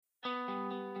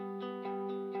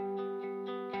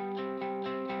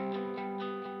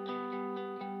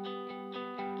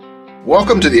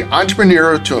Welcome to the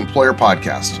Entrepreneur to Employer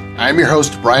podcast. I'm your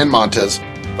host, Brian Montez,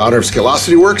 founder of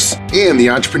Scalosity Works and the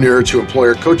Entrepreneur to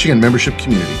Employer coaching and membership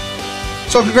community.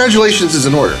 So congratulations is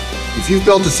in order. If you've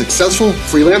built a successful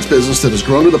freelance business that has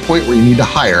grown to the point where you need to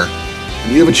hire,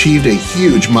 you have achieved a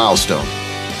huge milestone.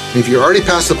 And if you're already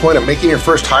past the point of making your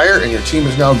first hire and your team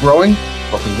is now growing,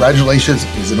 well, congratulations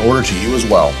is in order to you as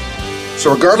well.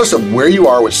 So regardless of where you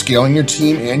are with scaling your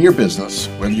team and your business,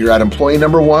 whether you're at employee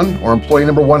number 1 or employee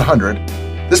number 100,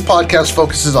 this podcast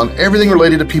focuses on everything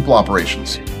related to people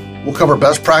operations. We'll cover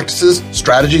best practices,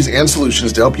 strategies, and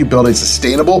solutions to help you build a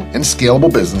sustainable and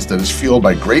scalable business that is fueled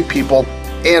by great people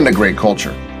and a great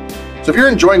culture. So if you're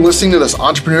enjoying listening to this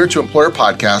Entrepreneur to Employer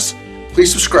podcast,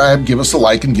 please subscribe, give us a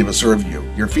like, and give us a review.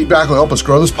 Your feedback will help us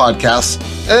grow this podcast,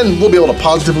 and we'll be able to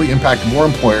positively impact more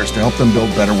employers to help them build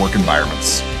better work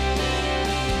environments.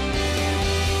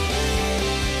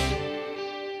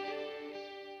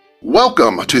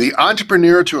 Welcome to the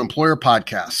Entrepreneur to Employer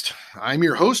podcast. I'm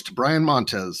your host, Brian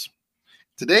Montez.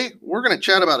 Today, we're going to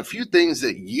chat about a few things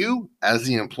that you, as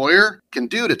the employer, can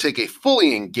do to take a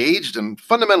fully engaged and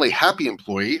fundamentally happy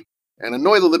employee and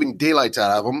annoy the living daylights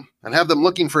out of them and have them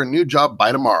looking for a new job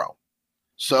by tomorrow.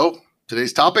 So,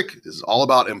 today's topic is all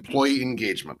about employee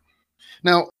engagement.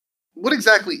 Now, what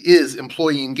exactly is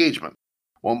employee engagement?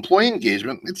 Well, employee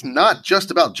engagement, it's not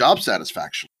just about job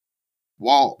satisfaction.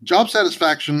 While job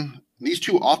satisfaction, these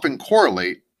two often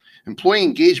correlate, employee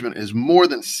engagement is more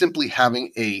than simply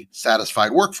having a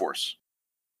satisfied workforce.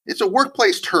 It's a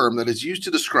workplace term that is used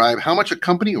to describe how much a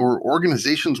company or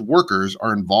organization's workers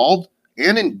are involved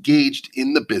and engaged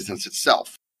in the business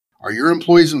itself. Are your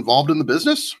employees involved in the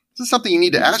business? This is something you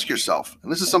need to ask yourself,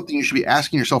 and this is something you should be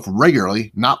asking yourself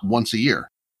regularly, not once a year.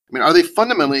 Are they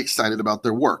fundamentally excited about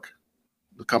their work,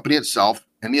 the company itself,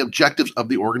 and the objectives of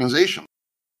the organization?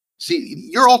 See,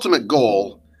 your ultimate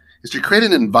goal is to create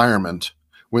an environment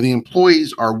where the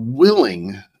employees are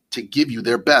willing to give you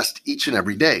their best each and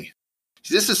every day.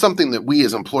 See, this is something that we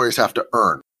as employers have to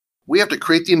earn. We have to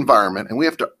create the environment, and we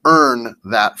have to earn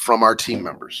that from our team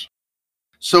members.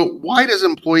 So why does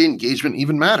employee engagement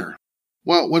even matter?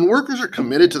 Well, when workers are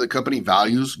committed to the company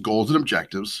values, goals, and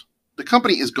objectives, the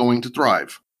company is going to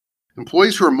thrive.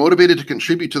 Employees who are motivated to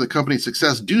contribute to the company's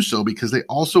success do so because they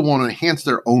also want to enhance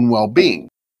their own well-being.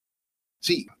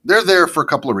 See, they're there for a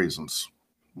couple of reasons.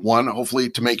 One, hopefully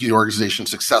to make the organization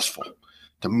successful,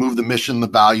 to move the mission, the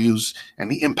values,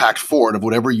 and the impact forward of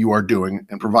whatever you are doing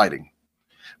and providing.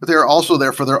 But they're also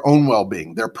there for their own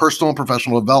well-being, their personal and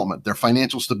professional development, their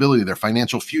financial stability, their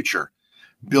financial future,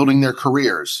 building their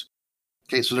careers.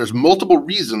 Okay, so there's multiple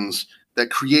reasons that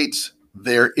creates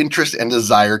their interest and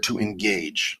desire to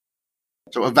engage.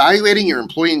 So evaluating your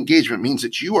employee engagement means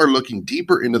that you are looking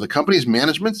deeper into the company's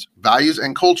management, values,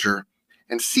 and culture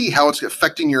and see how it's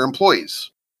affecting your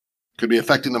employees. It could be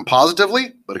affecting them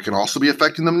positively, but it can also be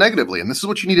affecting them negatively. And this is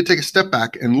what you need to take a step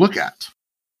back and look at.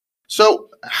 So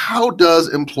how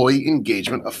does employee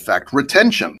engagement affect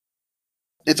retention?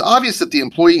 It's obvious that the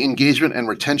employee engagement and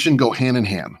retention go hand in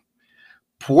hand.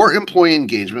 Poor employee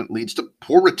engagement leads to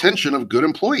poor retention of good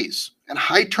employees, and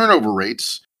high turnover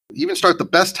rates even start the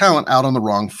best talent out on the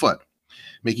wrong foot,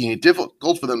 making it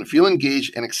difficult for them to feel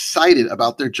engaged and excited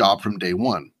about their job from day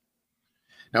one.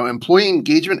 Now, employee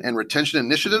engagement and retention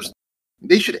initiatives,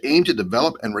 they should aim to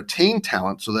develop and retain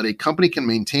talent so that a company can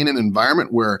maintain an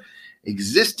environment where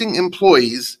existing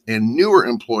employees and newer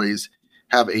employees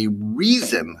have a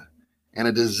reason and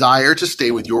a desire to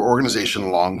stay with your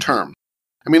organization long term.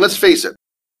 Let's face it,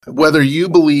 whether you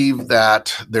believe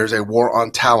that there's a war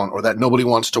on talent or that nobody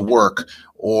wants to work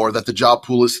or that the job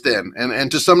pool is thin, and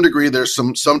to some degree there's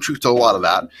some truth to a lot of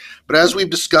that, but as we've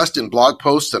discussed in blog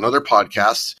posts and other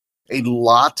podcasts, a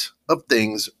lot of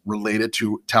things related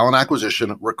to talent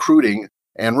acquisition, recruiting,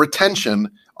 and retention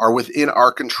are within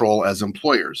our control as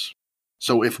employers.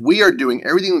 So if we are doing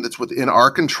everything that's within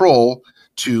our control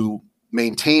to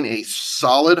maintain a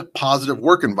solid, positive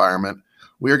work environment,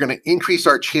 we are going to increase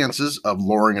our chances of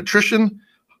lowering attrition,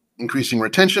 increasing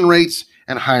retention rates,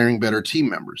 and hiring better team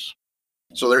members.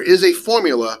 So there is a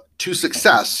formula to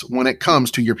success when it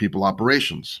comes to your people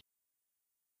operations.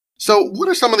 So what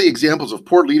are some of the examples of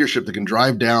poor leadership that can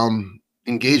drive down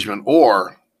engagement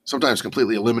or sometimes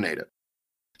completely eliminate it?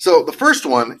 So the first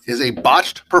one is a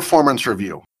botched performance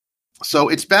review. So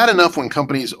it's bad enough when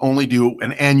companies only do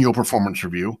an annual performance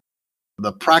review.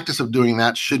 The practice of doing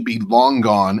that should be long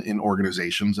gone in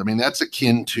organizations. That's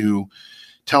akin to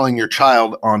telling your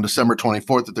child on December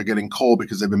 24th that they're getting cold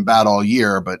because they've been bad all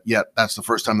year, but yet that's the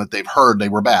first time that they've heard they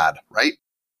were bad, right?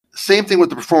 Same thing with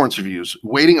the performance reviews.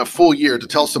 Waiting a full year to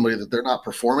tell somebody that they're not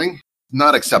performing,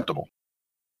 not acceptable.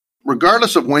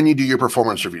 Regardless of when you do your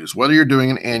performance reviews, whether you're doing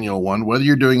an annual one, whether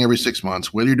you're doing every 6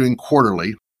 months, whether you're doing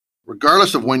quarterly,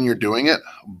 regardless of when you're doing it,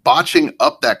 botching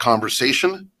up that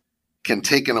conversation can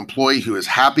take an employee who is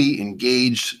happy,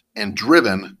 engaged, and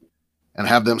driven and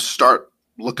have them start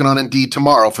looking on Indeed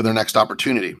tomorrow for their next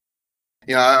opportunity.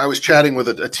 I was chatting with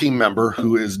a team member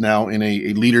who is now in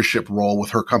a leadership role with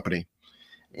her company,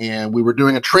 and we were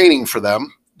doing a training for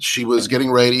them. She was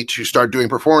getting ready to start doing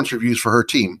performance reviews for her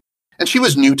team. And she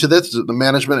was new to this. The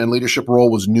management and leadership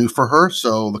role was new for her.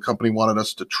 So the company wanted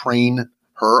us to train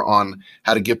her on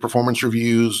how to give performance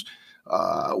reviews,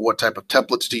 what type of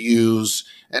templates to use,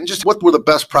 and just what were the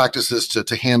best practices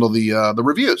to handle the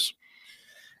reviews.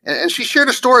 And she shared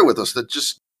a story with us that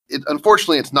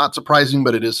unfortunately, it's not surprising,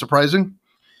 but it is surprising.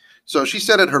 So she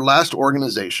said at her last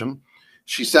organization,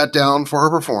 she sat down for her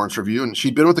performance review, and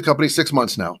she'd been with the company 6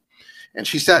 months now. And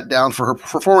she sat down for her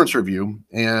performance review,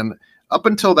 and up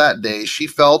until that day, she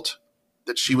felt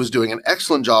that she was doing an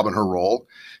excellent job in her role.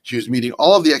 She was meeting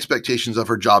all of the expectations of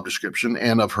her job description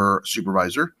and of her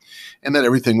supervisor, and that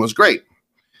everything was great.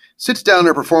 Sits down in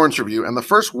her performance review, and the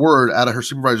first word out of her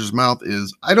supervisor's mouth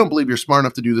is, "I don't believe you're smart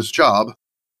enough to do this job,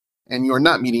 and you're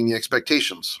not meeting the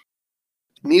expectations."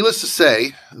 Needless to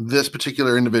say, this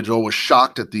particular individual was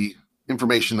shocked at the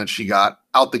information that she got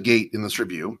out the gate in this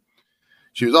review.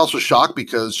 She was also shocked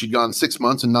because she'd gone 6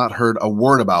 months and not heard a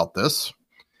word about this.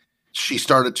 She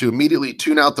started to immediately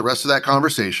tune out the rest of that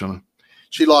conversation.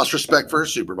 She lost respect for her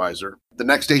supervisor. The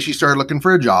next day, she started looking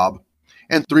for a job.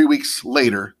 And 3 weeks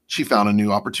later, she found a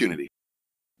new opportunity.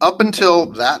 Up until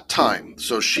that time,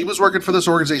 so she was working for this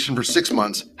organization for 6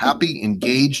 months, happy,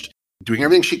 engaged, doing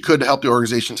everything she could to help the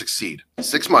organization succeed.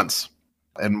 6 months,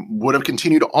 and would have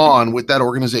continued on with that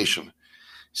organization.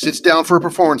 Sits down for a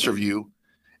performance review,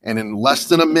 and in less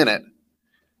than a minute,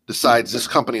 decides this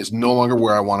company is no longer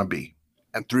where I want to be.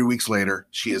 And 3 weeks later,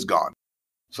 she is gone.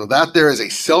 So that there is a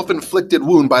self-inflicted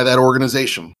wound by that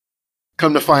organization.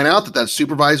 Come to find out that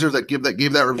supervisor that gave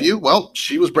that review, well,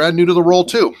 she was brand new to the role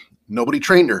too. Nobody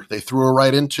trained her. They threw her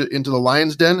right into the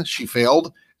lion's den. She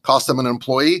failed, cost them an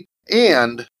employee.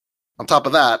 And on top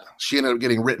of that, she ended up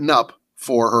getting written up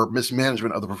for her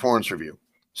mismanagement of the performance review.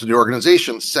 So the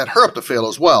organization set her up to fail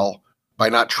as well by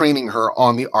not training her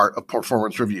on the art of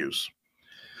performance reviews.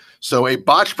 So a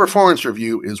botched performance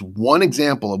review is one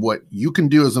example of what you can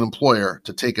do as an employer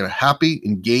to take a happy,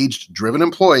 engaged, driven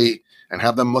employee and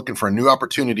have them looking for a new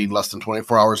opportunity less than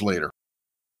 24 hours later.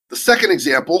 The second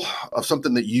example of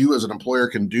something that you as an employer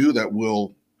can do that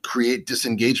will create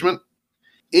disengagement,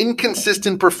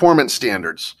 inconsistent performance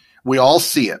standards. We all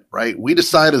see it, right? We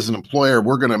decide as an employer,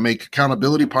 we're going to make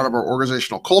accountability part of our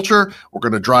organizational culture. We're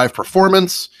going to drive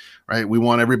performance. Right? We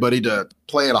want everybody to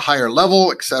play at a higher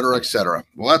level, et cetera, et cetera.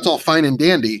 Well, that's all fine and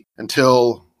dandy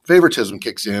until favoritism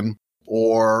kicks in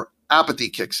or apathy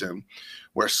kicks in,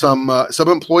 where some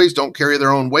employees don't carry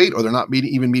their own weight, or they're not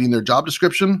even meeting their job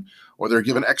description, or they're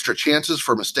given extra chances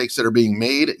for mistakes that are being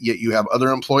made, yet you have other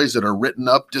employees that are written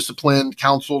up, disciplined,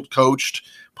 counseled, coached,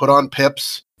 put on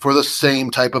PIPs for the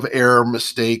same type of error,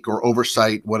 mistake, or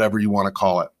oversight, whatever you want to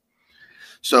call it.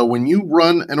 So when you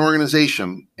run an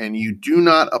organization and you do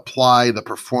not apply the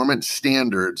performance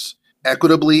standards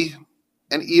equitably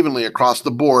and evenly across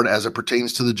the board as it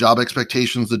pertains to the job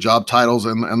expectations, the job titles,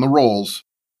 and the roles,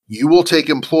 you will take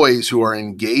employees who are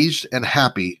engaged and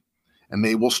happy, and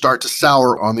they will start to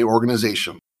sour on the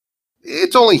organization.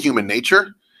 It's only human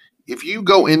nature. If you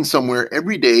go in somewhere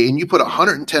every day and you put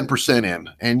 110% in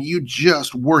and you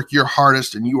just work your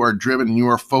hardest and you are driven and you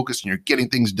are focused and you're getting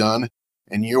things done,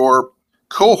 and your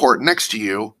cohort next to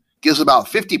you gives about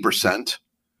 50%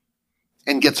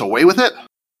 and gets away with it,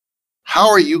 how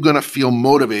are you going to feel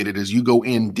motivated as you go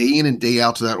in and day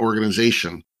out to that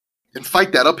organization and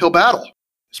fight that uphill battle,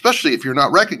 especially if you're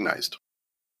not recognized?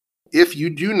 If you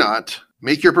do not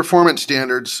make your performance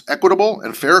standards equitable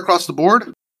and fair across the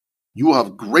board, you will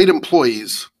have great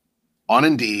employees on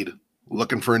Indeed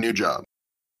looking for a new job.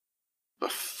 The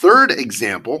third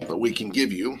example that we can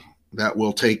give you that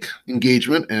will take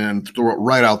engagement and throw it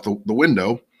right out the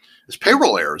window is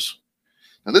payroll errors.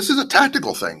 Now, this is a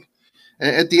tactical thing.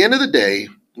 At the end of the day,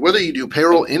 whether you do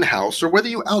payroll in-house or whether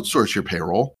you outsource your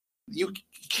payroll, you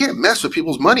can't mess with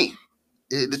people's money.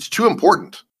 It's too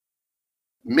important.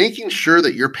 Making sure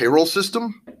that your payroll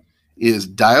system is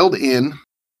dialed in,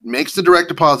 makes the direct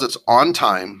deposits on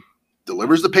time,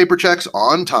 delivers the paper checks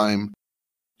on time,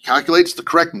 calculates the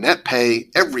correct net pay,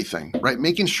 everything, right?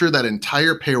 Making sure that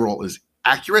entire payroll is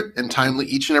accurate and timely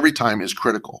each and every time is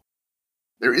critical.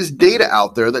 There is data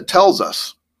out there that tells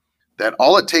us that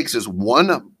all it takes is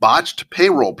one botched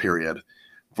payroll period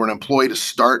for an employee to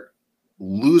start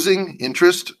losing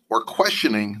interest or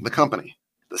questioning the company.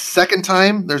 The second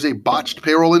time there's a botched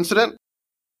payroll incident,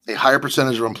 a higher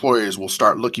percentage of employees will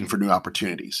start looking for new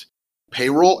opportunities.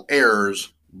 Payroll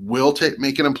errors will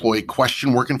make an employee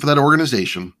question working for that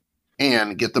organization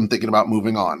and get them thinking about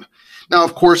moving on. Now,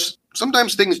 of course,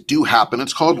 sometimes things do happen.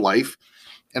 It's called life.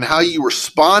 And how you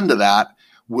respond to that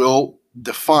will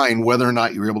define whether or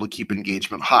not you're able to keep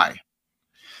engagement high.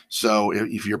 So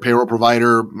if your payroll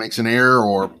provider makes an error,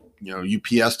 or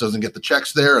UPS doesn't get the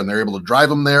checks there and they're able to drive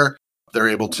them there, they're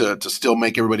able to still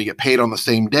make everybody get paid on the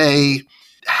same day.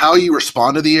 How you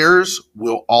respond to the errors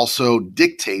will also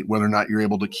dictate whether or not you're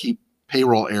able to keep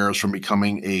payroll errors from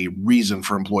becoming a reason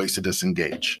for employees to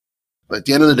disengage. But at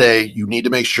the end of the day, you need to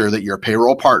make sure that your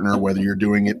payroll partner, whether you're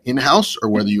doing it in-house or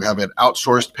whether you have an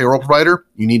outsourced payroll provider,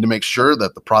 you need to make sure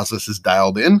that the process is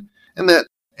dialed in and that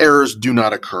errors do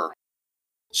not occur.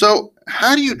 So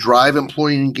how do you drive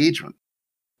employee engagement?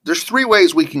 There's 3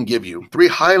 ways we can give you, 3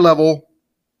 high-level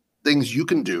things you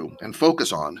can do and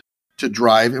focus on to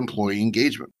drive employee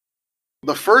engagement.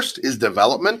 The first is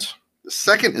development. The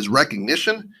second is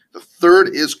recognition. The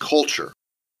third is culture.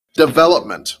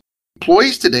 Development.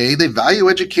 Employees today, they value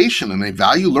education and they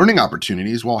value learning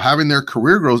opportunities while having their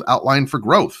career goals outlined for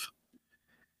growth.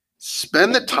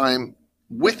 Spend the time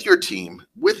with your team,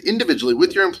 individually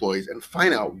with your employees, and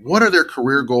find out what are their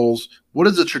career goals, what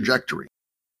is the trajectory.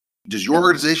 Does your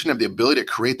organization have the ability to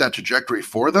create that trajectory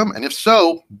for them? And if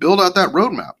so, build out that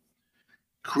roadmap.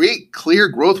 Create clear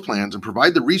growth plans and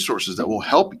provide the resources that will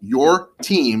help your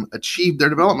team achieve their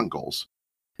development goals.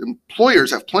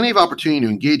 Employers have plenty of opportunity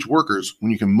to engage workers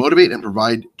when you can motivate and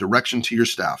provide direction to your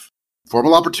staff.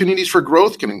 Formal opportunities for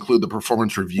growth can include the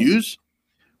performance reviews,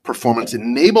 performance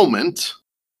enablement,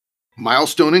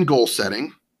 milestone and goal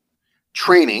setting,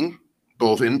 training,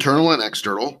 both internal and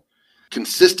external,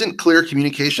 consistent, clear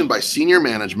communication by senior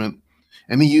management,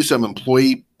 and the use of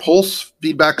employee pulse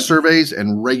feedback surveys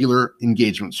and regular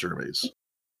engagement surveys.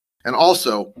 And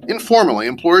also, informally,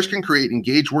 employers can create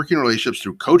engaged working relationships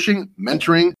through coaching,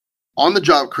 mentoring,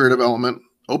 on-the-job career development,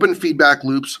 open feedback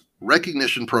loops,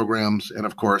 recognition programs, and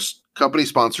of course,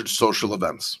 company-sponsored social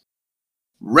events.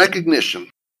 Recognition.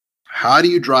 How do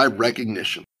you drive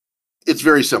recognition? It's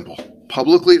very simple.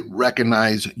 Publicly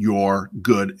recognize your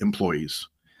good employees.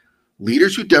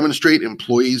 Leaders who demonstrate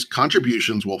employees'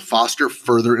 contributions will foster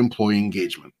further employee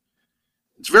engagement.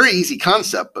 It's a very easy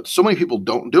concept, but so many people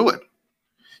don't do it.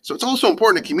 So it's also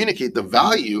important to communicate the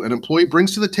value an employee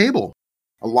brings to the table.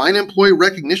 Align employee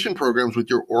recognition programs with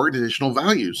your organizational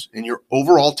values and your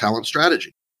overall talent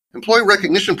strategy. Employee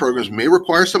recognition programs may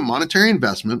require some monetary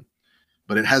investment,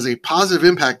 but it has a positive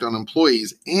impact on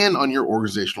employees and on your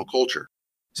organizational culture.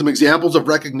 Some examples of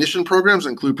recognition programs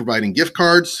include providing gift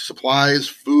cards, supplies,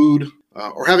 food,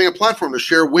 or having a platform to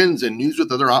share wins and news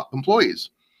with other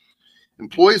employees.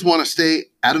 Employees want to stay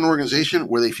at an organization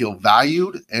where they feel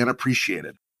valued and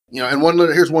appreciated. And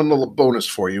here's one little bonus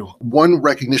for you. One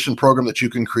recognition program that you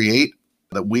can create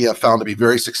that we have found to be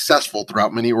very successful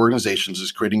throughout many organizations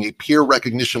is creating a peer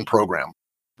recognition program.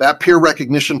 That peer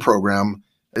recognition program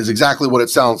is exactly what it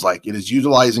sounds like. It is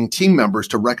utilizing team members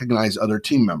to recognize other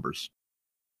team members.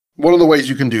 One of the ways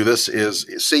you can do this is,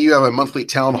 say you have a monthly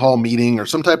town hall meeting or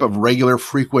some type of regular,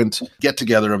 frequent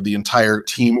get-together of the entire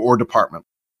team or department.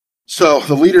 So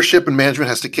the leadership and management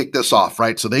has to kick this off,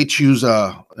 right? So they choose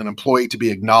an employee to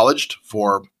be acknowledged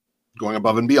for going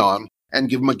above and beyond and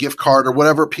give them a gift card or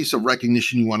whatever piece of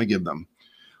recognition you want to give them.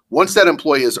 Once that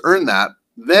employee has earned that,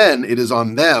 then it is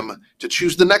on them to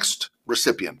choose the next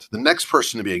recipient, the next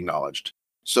person to be acknowledged.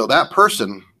 So that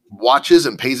person watches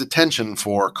and pays attention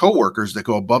for coworkers that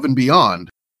go above and beyond.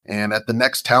 And at the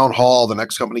next town hall, the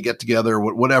next company get together,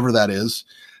 whatever that is,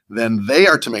 then they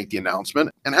are to make the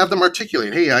announcement and have them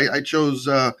articulate, hey, I chose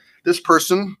this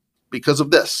person because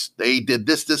of this. They did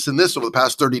this, this, and this over the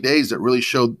past 30 days that really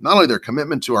showed not only their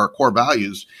commitment to our core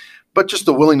values, but just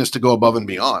the willingness to go above and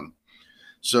beyond.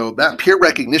 So that peer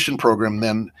recognition program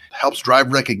then helps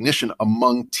drive recognition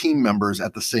among team members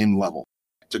at the same level.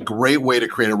 It's a great way to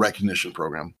create a recognition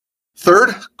program.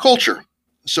 Third, culture.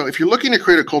 So if you're looking to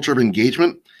create a culture of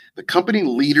engagement, the company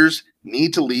leaders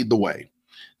need to lead the way.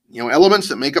 Elements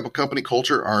that make up a company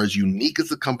culture are as unique as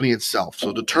the company itself.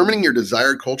 So determining your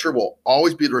desired culture will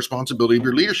always be the responsibility of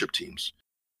your leadership teams.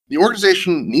 The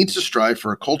organization needs to strive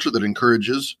for a culture that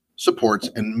encourages, supports,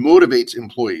 and motivates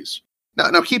employees.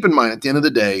 Now keep in mind, at the end of the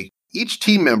day, each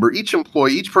team member, each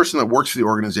employee, each person that works for the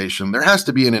organization, there has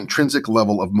to be an intrinsic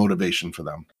level of motivation for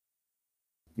them.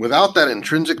 Without that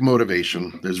intrinsic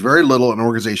motivation, there's very little an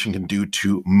organization can do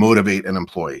to motivate an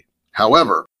employee.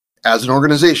 However, As an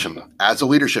organization, as a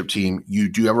leadership team, you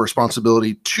do have a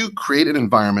responsibility to create an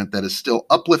environment that is still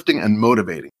uplifting and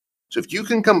motivating. So if you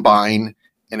can combine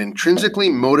an intrinsically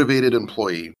motivated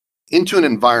employee into an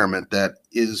environment that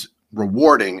is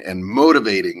rewarding and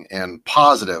motivating and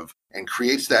positive and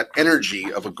creates that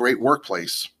energy of a great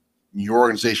workplace, your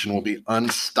organization will be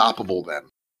unstoppable then.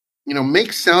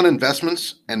 Make sound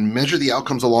investments and measure the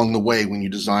outcomes along the way when you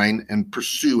design and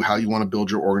pursue how you want to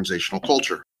build your organizational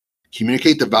culture.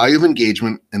 Communicate the value of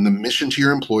engagement and the mission to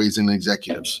your employees and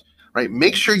executives, right?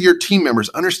 Make sure your team members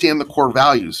understand the core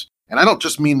values. And I don't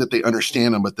just mean that they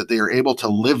understand them, but that they are able to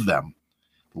live them.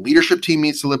 The leadership team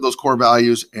needs to live those core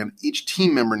values, and each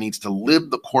team member needs to live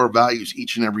the core values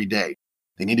each and every day.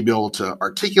 They need to be able to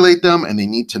articulate them, and they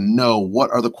need to know what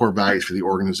are the core values for the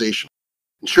organization.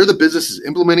 Ensure the business is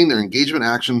implementing their engagement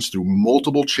actions through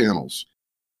multiple channels.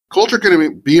 Culture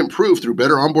can be improved through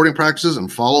better onboarding practices and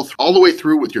follow all the way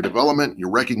through with your development, your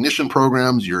recognition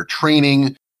programs, your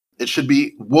training. It should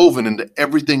be woven into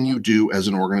everything you do as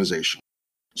an organization.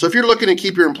 So if you're looking to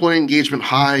keep your employee engagement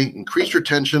high, increase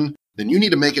retention, then you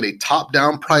need to make it a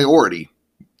top-down priority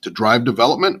to drive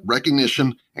development,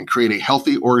 recognition, and create a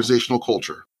healthy organizational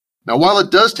culture. Now, while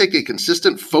it does take a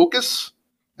consistent focus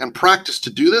and practice to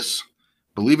do this,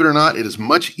 believe it or not, it is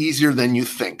much easier than you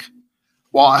think.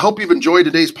 Well, I hope you've enjoyed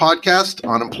today's podcast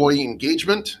on employee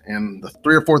engagement and the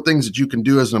 3 or 4 things that you can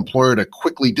do as an employer to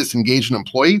quickly disengage an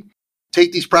employee.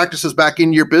 Take these practices back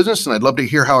into your business, and I'd love to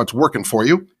hear how it's working for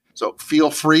you. So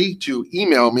feel free to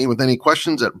email me with any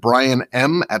questions at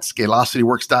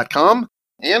brianm@scalocityworks.com.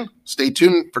 And stay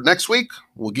tuned for next week.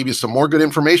 We'll give you some more good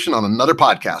information on another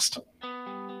podcast.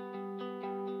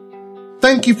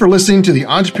 Thank you for listening to the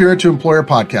Entrepreneur to Employer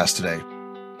podcast today.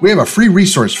 We have a free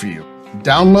resource for you.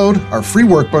 Download our free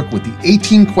workbook with the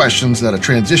 18 questions that a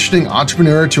transitioning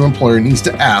entrepreneur to employer needs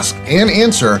to ask and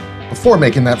answer before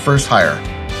making that first hire.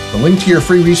 The link to your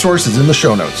free resource is in the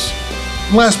show notes.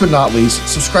 And last but not least,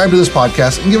 subscribe to this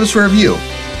podcast and give us a review.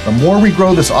 The more we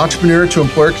grow this entrepreneur to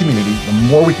employer community, the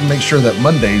more we can make sure that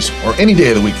Mondays, or any day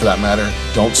of the week for that matter,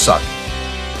 don't suck.